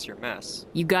to fix your mess.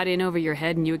 You got in over your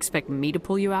head and you expect me to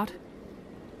pull you out?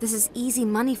 This is easy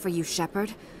money for you,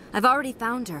 Shepard. I've already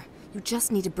found her. You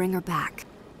just need to bring her back.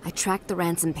 I tracked the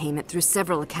ransom payment through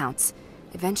several accounts.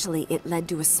 Eventually, it led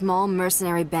to a small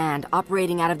mercenary band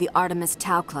operating out of the Artemis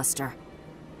Tau cluster.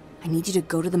 I need you to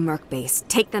go to the Merc base,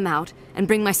 take them out, and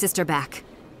bring my sister back.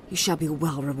 You shall be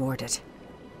well rewarded.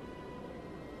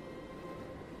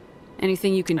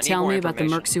 Anything you can tell me about the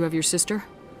Mercs who have your sister?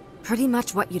 Pretty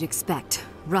much what you'd expect.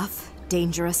 Rough,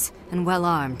 dangerous, and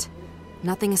well-armed.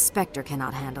 Nothing a Spectre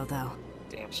cannot handle, though.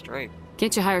 Damn straight.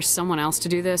 Can't you hire someone else to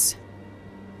do this?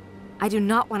 I do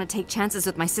not want to take chances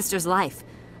with my sister's life.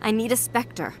 I need a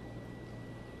Spectre.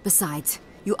 Besides,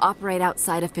 you operate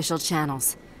outside official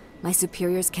channels. My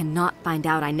superiors cannot find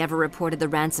out I never reported the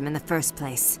ransom in the first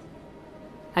place.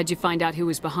 How'd you find out who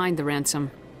was behind the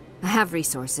ransom? I have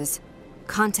resources.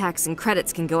 Contacts and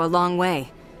credits can go a long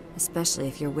way, especially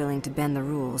if you're willing to bend the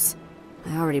rules.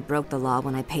 I already broke the law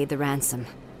when I paid the ransom.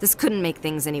 This couldn't make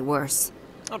things any worse.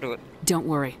 I'll do it. Don't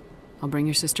worry. I'll bring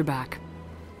your sister back.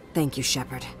 Thank you,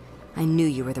 Shepard. I knew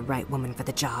you were the right woman for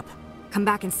the job. Come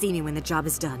back and see me when the job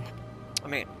is done. I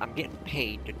mean, I'm getting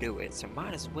paid to do it, so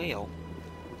might as well.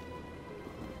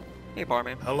 Hey,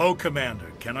 barman. Hello,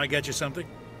 Commander. Can I get you something?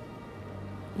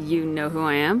 You know who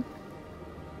I am?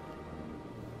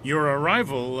 Your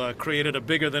arrival created a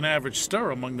bigger-than-average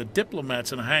stir among the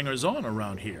diplomats and hangers-on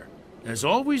around here. There's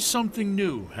always something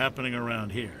new happening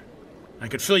around here. I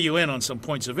could fill you in on some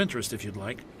points of interest if you'd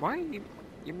like. Why are you...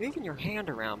 You're moving your hand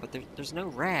around, but there's no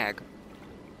rag.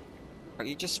 Are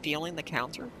you just feeling the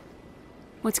counter?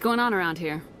 What's going on around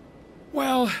here?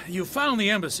 Well, you found the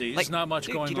embassies. Like, Not much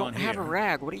dude, going on here. You don't have a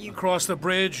rag. What are you... Across the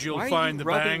bridge, you'll find the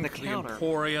bank, the the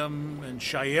Emporium, and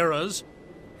Shaira's.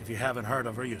 If you haven't heard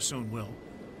of her, you soon will.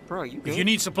 Bro, you good? If you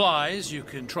need supplies, you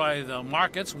can try the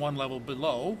markets one level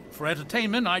below. For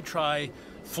entertainment, I'd try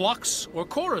Flux or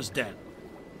Cora's Den.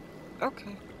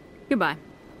 Okay. Goodbye.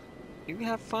 You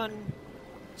have fun.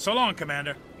 So long,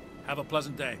 Commander. Have a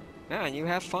pleasant day. Yeah, and you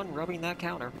have fun rubbing that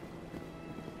counter.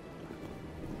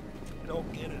 I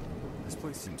don't get it. This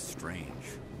place seems strange.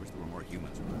 Wish there were more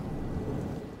humans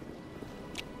around.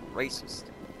 Racist.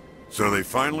 So they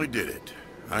finally did it.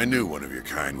 I knew one of your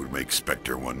kind would make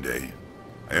Spectre one day.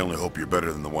 I only hope you're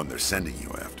better than the one they're sending you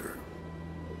after.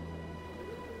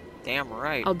 Damn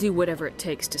right. I'll do whatever it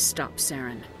takes to stop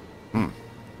Saren.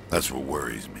 That's what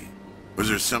worries me. Was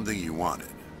there something you wanted?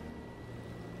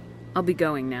 I'll be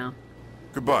going now.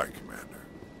 Goodbye, Commander.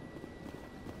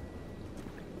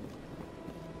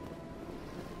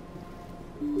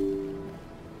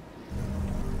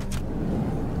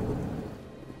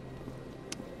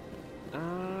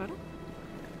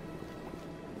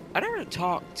 I never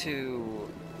talked to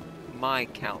my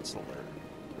counselor.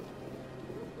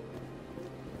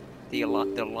 The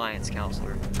Alliance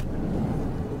counselor.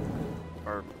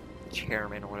 Or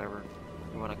chairman, or whatever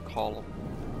you want to call him.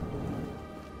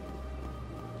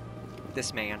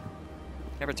 This man.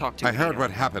 Never talked to him. I heard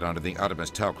what happened under the Artemis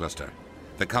Tau cluster.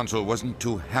 The Council wasn't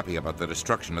too happy about the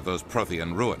destruction of those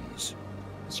Prothean ruins.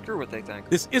 Screw what they think.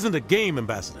 This isn't a game,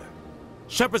 Ambassador.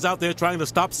 Shepard's out there trying to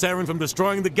stop Saren from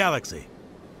destroying the galaxy.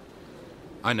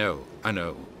 I know.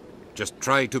 Just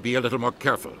try to be a little more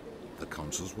careful. The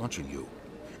Council's watching you,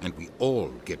 and we all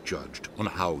get judged on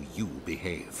how you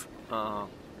behave.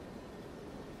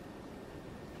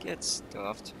 Get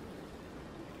stuffed.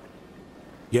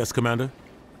 Yes, Commander?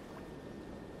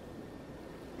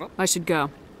 I should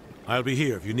go. I'll be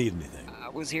here if you need anything. I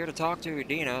was here to talk to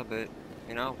Udina, but,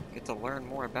 you know, get to learn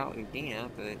more about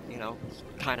Udina, but, you know,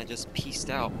 kind of just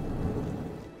pieced out.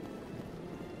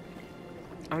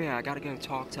 Oh yeah, I gotta go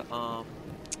talk to,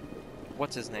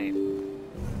 what's his name?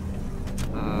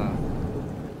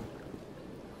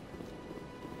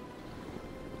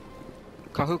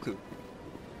 Kohaku,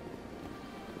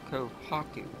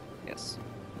 yes.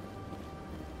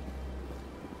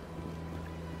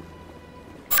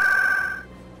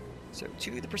 So,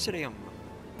 to the Presidium.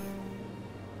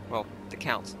 Well, the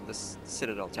Council, the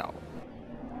Citadel Tower.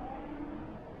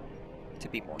 To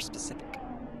be more specific.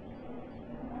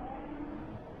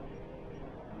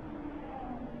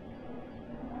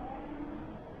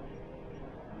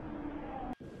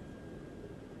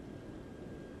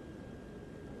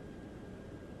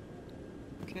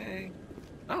 Okay.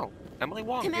 Oh, Emily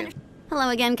Wong again. Hello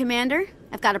again, Commander.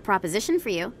 I've got a proposition for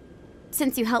you.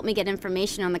 Since you helped me get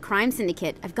information on the crime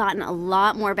syndicate, I've gotten a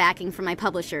lot more backing from my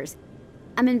publishers.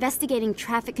 I'm investigating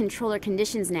traffic controller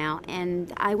conditions now,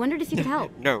 and I wondered if you could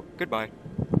help. No, goodbye.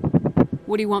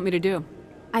 What do you want me to do?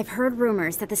 I've heard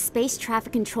rumors that the space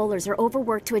traffic controllers are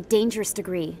overworked to a dangerous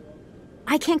degree.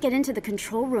 I can't get into the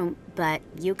control room, but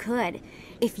you could.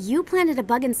 If you planted a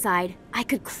bug inside, I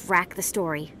could crack the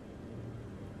story.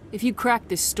 If you crack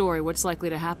this story, what's likely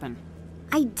to happen?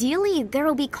 Ideally, there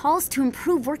will be calls to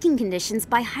improve working conditions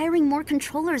by hiring more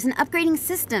controllers and upgrading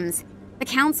systems. The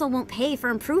Council won't pay for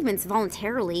improvements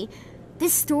voluntarily.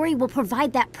 This story will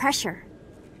provide that pressure.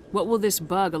 What will this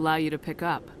bug allow you to pick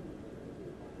up?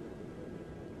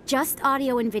 Just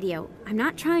audio and video. I'm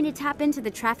not trying to tap into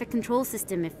the traffic control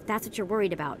system if that's what you're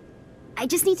worried about. I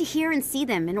just need to hear and see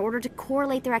them in order to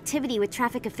correlate their activity with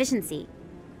traffic efficiency.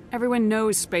 Everyone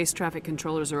knows space traffic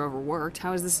controllers are overworked.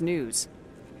 How is this news?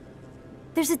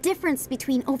 There's a difference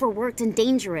between overworked and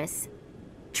dangerous.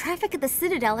 Traffic at the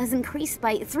Citadel has increased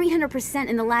by 300%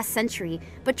 in the last century,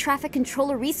 but traffic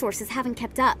controller resources haven't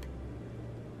kept up.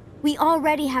 We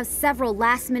already have several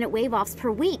last-minute wave-offs per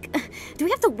week. Do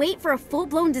we have to wait for a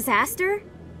full-blown disaster?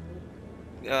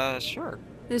 Sure.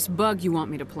 This bug you want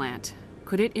me to plant,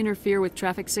 could it interfere with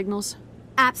traffic signals?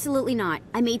 Absolutely not.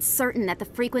 I made certain that the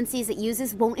frequencies it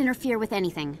uses won't interfere with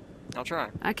anything. I'll try.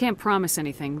 I can't promise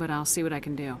anything, but I'll see what I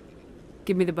can do.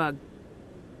 Give me the bug.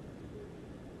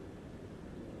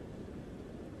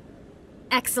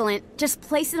 Excellent. Just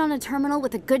place it on a terminal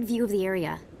with a good view of the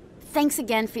area. Thanks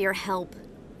again for your help.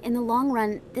 In the long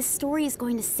run, this story is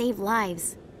going to save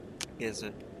lives. Is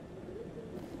it?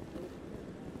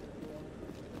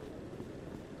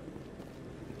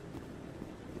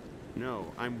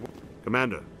 No,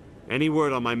 Commander, any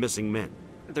word on my missing men?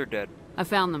 They're dead. I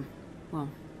found them. Well,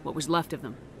 what was left of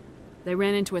them. They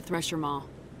ran into a thresher maw.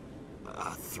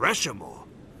 A thresher maw?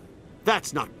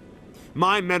 That's not...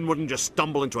 My men wouldn't just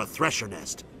stumble into a thresher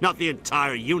nest. Not the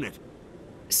entire unit.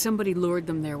 Somebody lured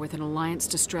them there with an Alliance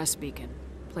distress beacon.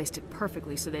 Placed it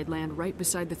perfectly so they'd land right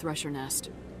beside the thresher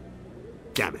nest.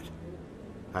 Damn it.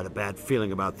 I had a bad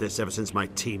feeling about this ever since my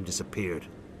team disappeared.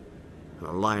 An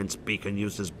Alliance beacon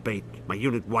used as bait, my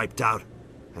unit wiped out,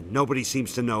 and nobody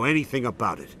seems to know anything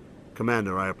about it.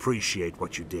 Commander, I appreciate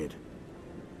what you did.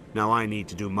 Now I need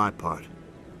to do my part.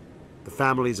 The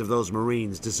families of those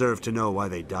Marines deserve to know why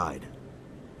they died.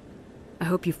 I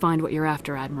hope you find what you're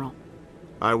after, Admiral.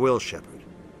 I will, Shepard.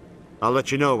 I'll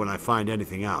let you know when I find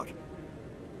anything out.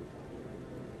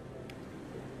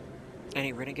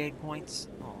 Any renegade points?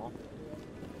 Oh,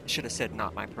 should have said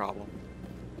not my problem.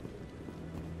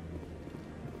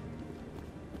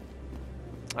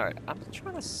 Alright, I'm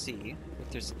trying to see if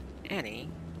there's any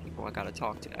people I gotta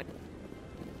talk to.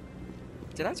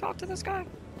 Did I talk to this guy?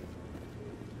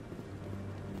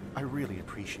 I really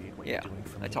appreciate what you're doing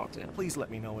for me. I talked to him. Please let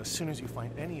me know as soon as you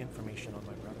find any information on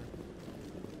my brother.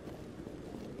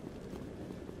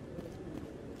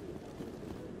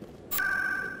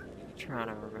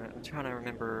 I'm trying to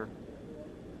remember.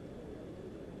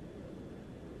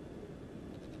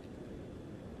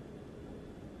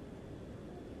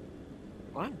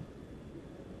 What?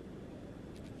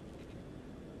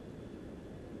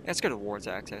 Let's go to Ward's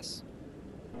access.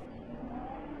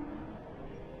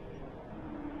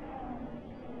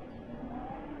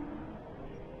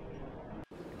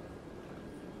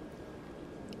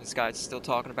 This guy's still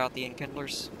talking about the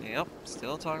Enkindlers. Yep,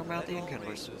 still talking about the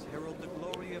Enkindlers.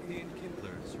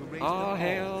 Oh,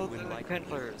 hail the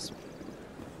Enkindlers.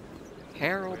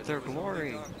 Herald their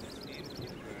glory.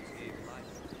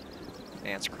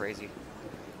 Man, it's crazy.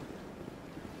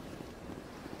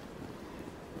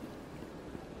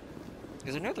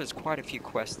 Because I know there's quite a few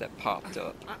quests that popped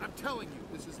up. I'm telling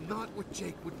you, this is not what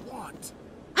Jake would want.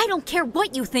 I don't care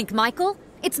what you think, Michael.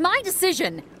 It's my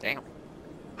decision. Damn.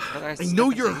 I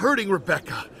know you're hurting,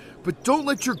 Rebecca, but don't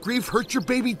let your grief hurt your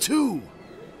baby too.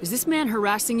 Is this man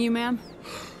harassing you, ma'am?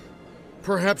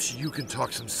 Perhaps you can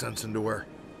talk some sense into her.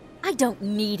 I don't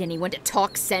need anyone to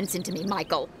talk sense into me,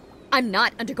 Michael. I'm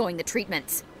not undergoing the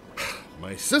treatments.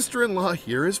 My sister-in-law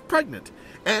here is pregnant,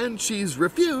 and she's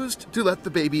refused to let the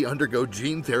baby undergo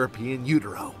gene therapy in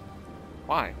utero.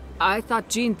 Why? I thought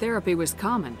gene therapy was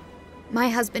common. My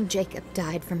husband Jacob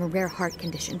died from a rare heart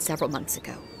condition several months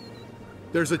ago.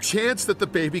 There's a chance that the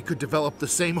baby could develop the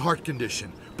same heart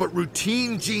condition, but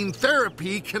routine gene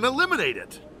therapy can eliminate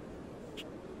it.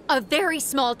 A very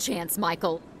small chance,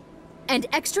 Michael.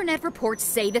 And extranet reports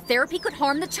say the therapy could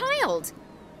harm the child.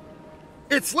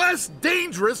 It's less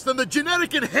dangerous than the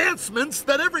genetic enhancements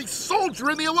that every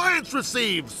soldier in the Alliance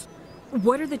receives.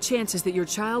 What are the chances that your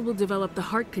child will develop the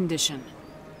heart condition?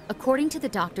 According to the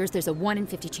doctors, there's a 1 in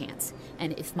 50 chance.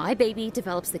 And if my baby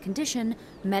develops the condition,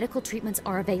 medical treatments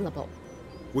are available.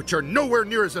 Which are nowhere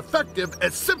near as effective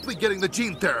as simply getting the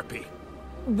gene therapy.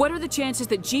 What are the chances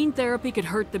that gene therapy could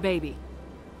hurt the baby?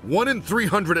 1 in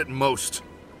 300 at most.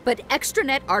 But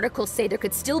extranet articles say there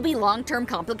could still be long-term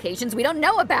complications we don't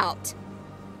know about.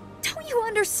 Don't you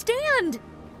understand?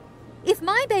 If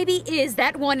my baby is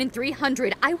that 1 in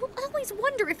 300, I will always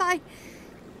wonder if I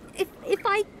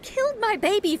killed my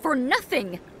baby for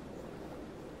nothing.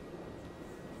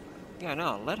 Yeah,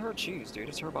 no, let her choose, dude.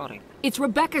 It's her body. It's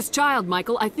Rebecca's child,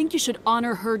 Michael. I think you should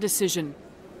honor her decision.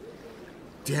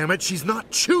 Damn it, she's not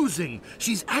choosing.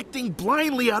 She's acting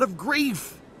blindly out of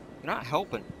grief. You're not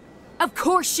helping. Of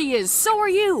course she is. So are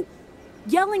you.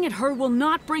 Yelling at her will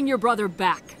not bring your brother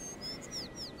back.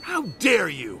 How dare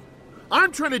you?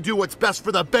 I'm trying to do what's best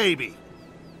for the baby.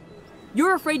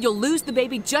 You're afraid you'll lose the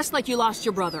baby just like you lost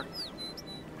your brother.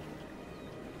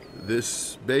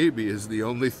 This baby is the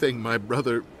only thing my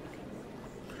brother...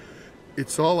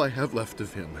 It's all I have left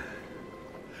of him.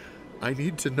 I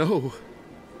need to know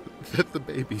that the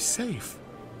baby's safe.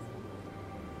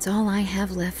 It's all I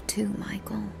have left too,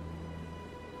 Michael.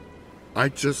 I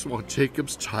just want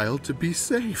Jacob's child to be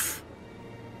safe.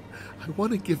 I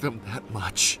want to give him that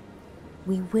much.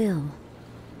 We will.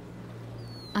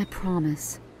 I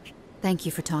promise. Thank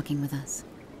you for talking with us.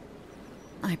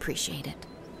 I appreciate it.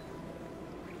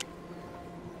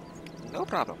 No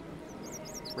problem.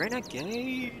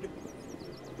 Renegade!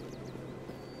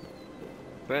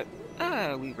 But,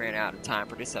 we ran out of time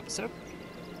for this episode.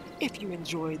 If you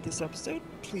enjoyed this episode,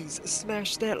 please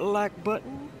smash that like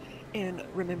button and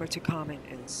remember to comment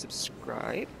and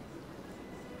subscribe.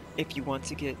 If you want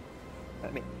to get,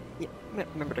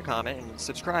 remember to comment and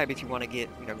subscribe if you want to get,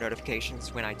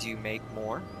 notifications when I do make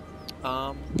more.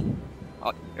 I'll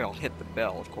hit the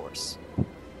bell, of course.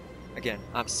 Again,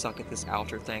 I'm stuck at this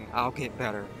altar thing. I'll get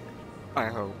better, I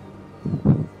hope.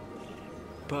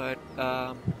 But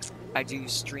I do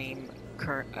stream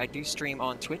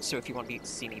on Twitch, so if you want to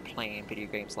see me playing video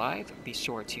games live, be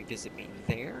sure to visit me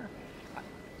there.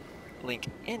 Link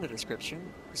in the description.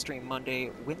 Stream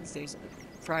Monday, Wednesdays,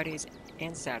 Fridays,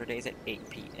 and Saturdays at 8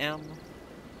 p.m.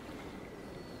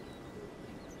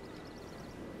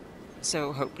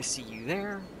 So hope to see you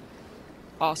there.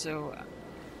 Also,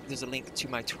 there's a link to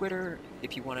my Twitter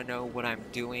if you want to know what I'm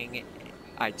doing.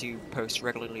 I do post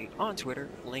regularly on Twitter.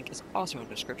 Link is also in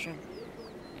the description.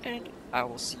 And I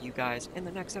will see you guys in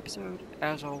the next episode.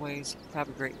 As always, have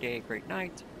a great day, great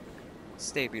night.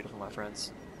 Stay beautiful, my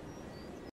friends.